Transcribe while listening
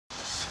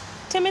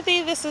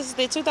Timothy, this is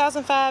the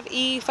 2005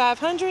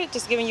 E500,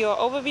 just giving you an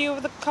overview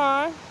of the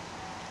car.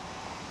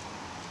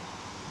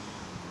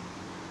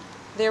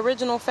 The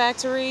original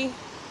factory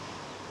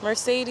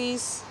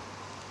Mercedes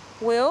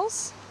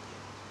wheels.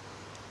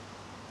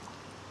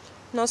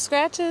 No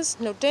scratches,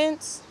 no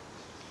dents.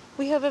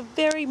 We have a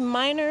very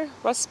minor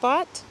rust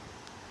spot.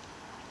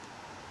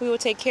 We will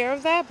take care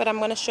of that, but I'm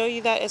going to show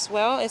you that as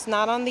well. It's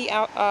not on the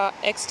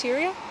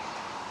exterior.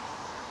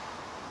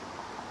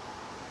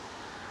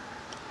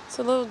 It's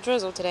a little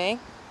drizzle today.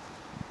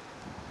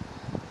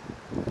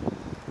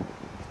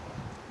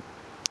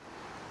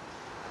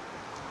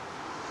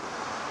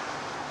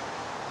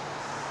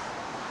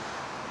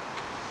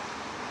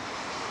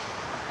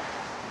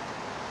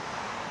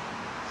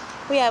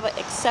 We have an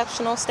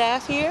exceptional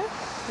staff here.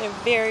 They're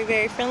very,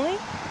 very friendly,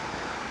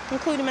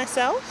 including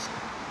myself.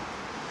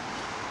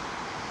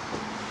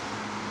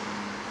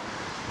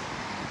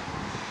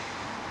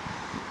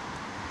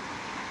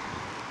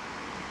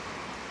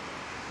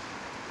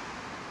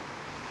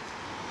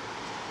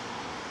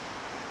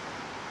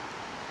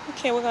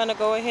 Okay, we're going to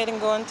go ahead and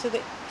go into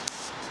the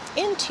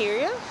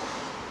interior.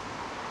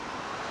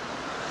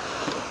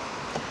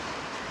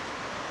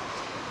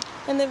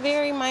 And the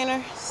very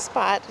minor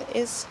spot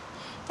is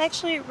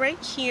actually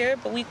right here,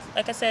 but we,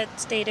 like I said,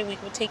 stated we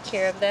would take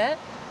care of that.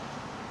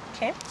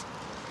 Okay.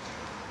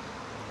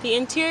 The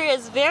interior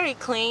is very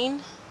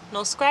clean.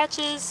 No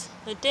scratches,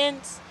 no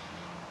dents.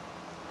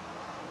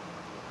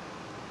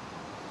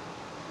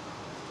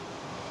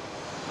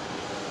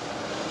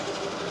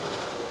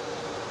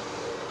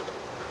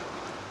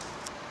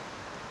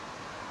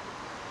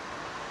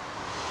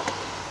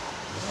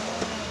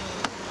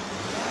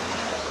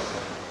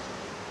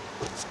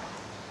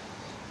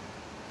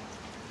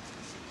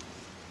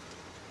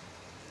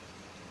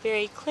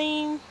 Very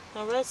clean,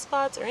 no red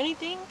spots or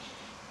anything.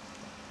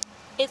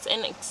 It's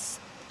in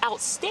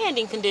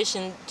outstanding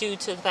condition due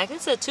to the fact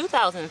it's a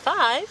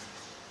 2005.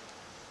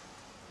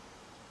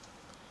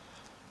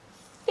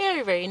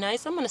 Very, very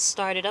nice. I'm going to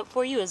start it up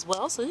for you as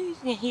well so you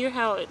can hear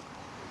how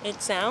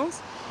it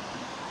sounds.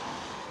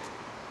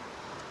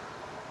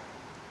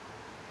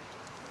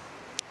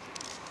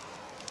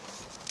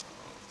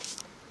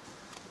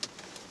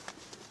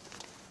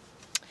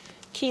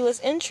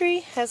 Keyless entry,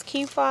 has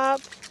key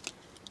fob.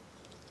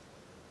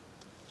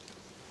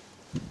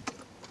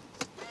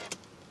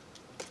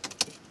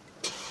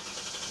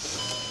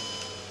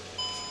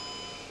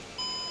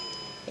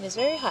 It is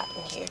very hot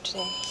in here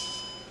today.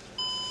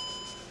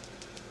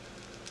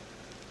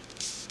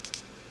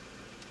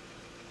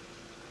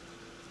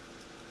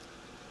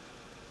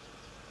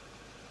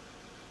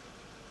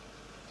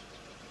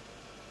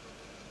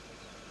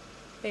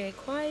 Very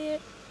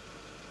quiet.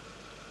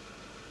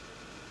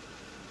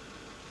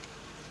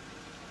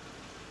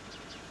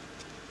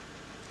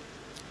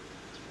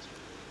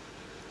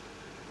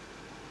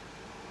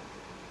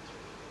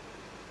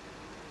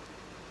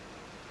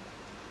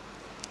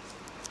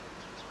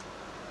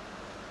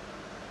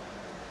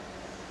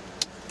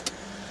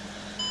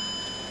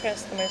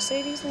 Press the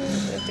Mercedes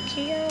with the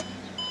key out.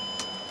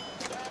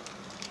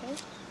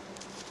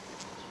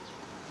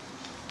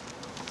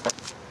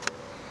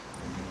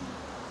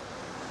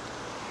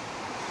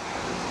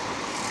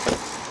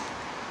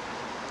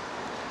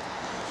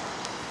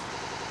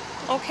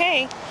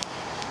 Okay,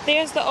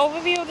 there's the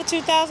overview of the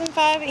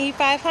 2005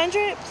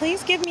 E500.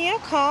 Please give me a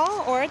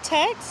call or a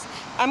text.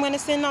 I'm going to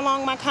send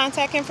along my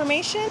contact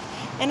information,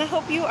 and I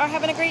hope you are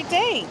having a great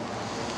day.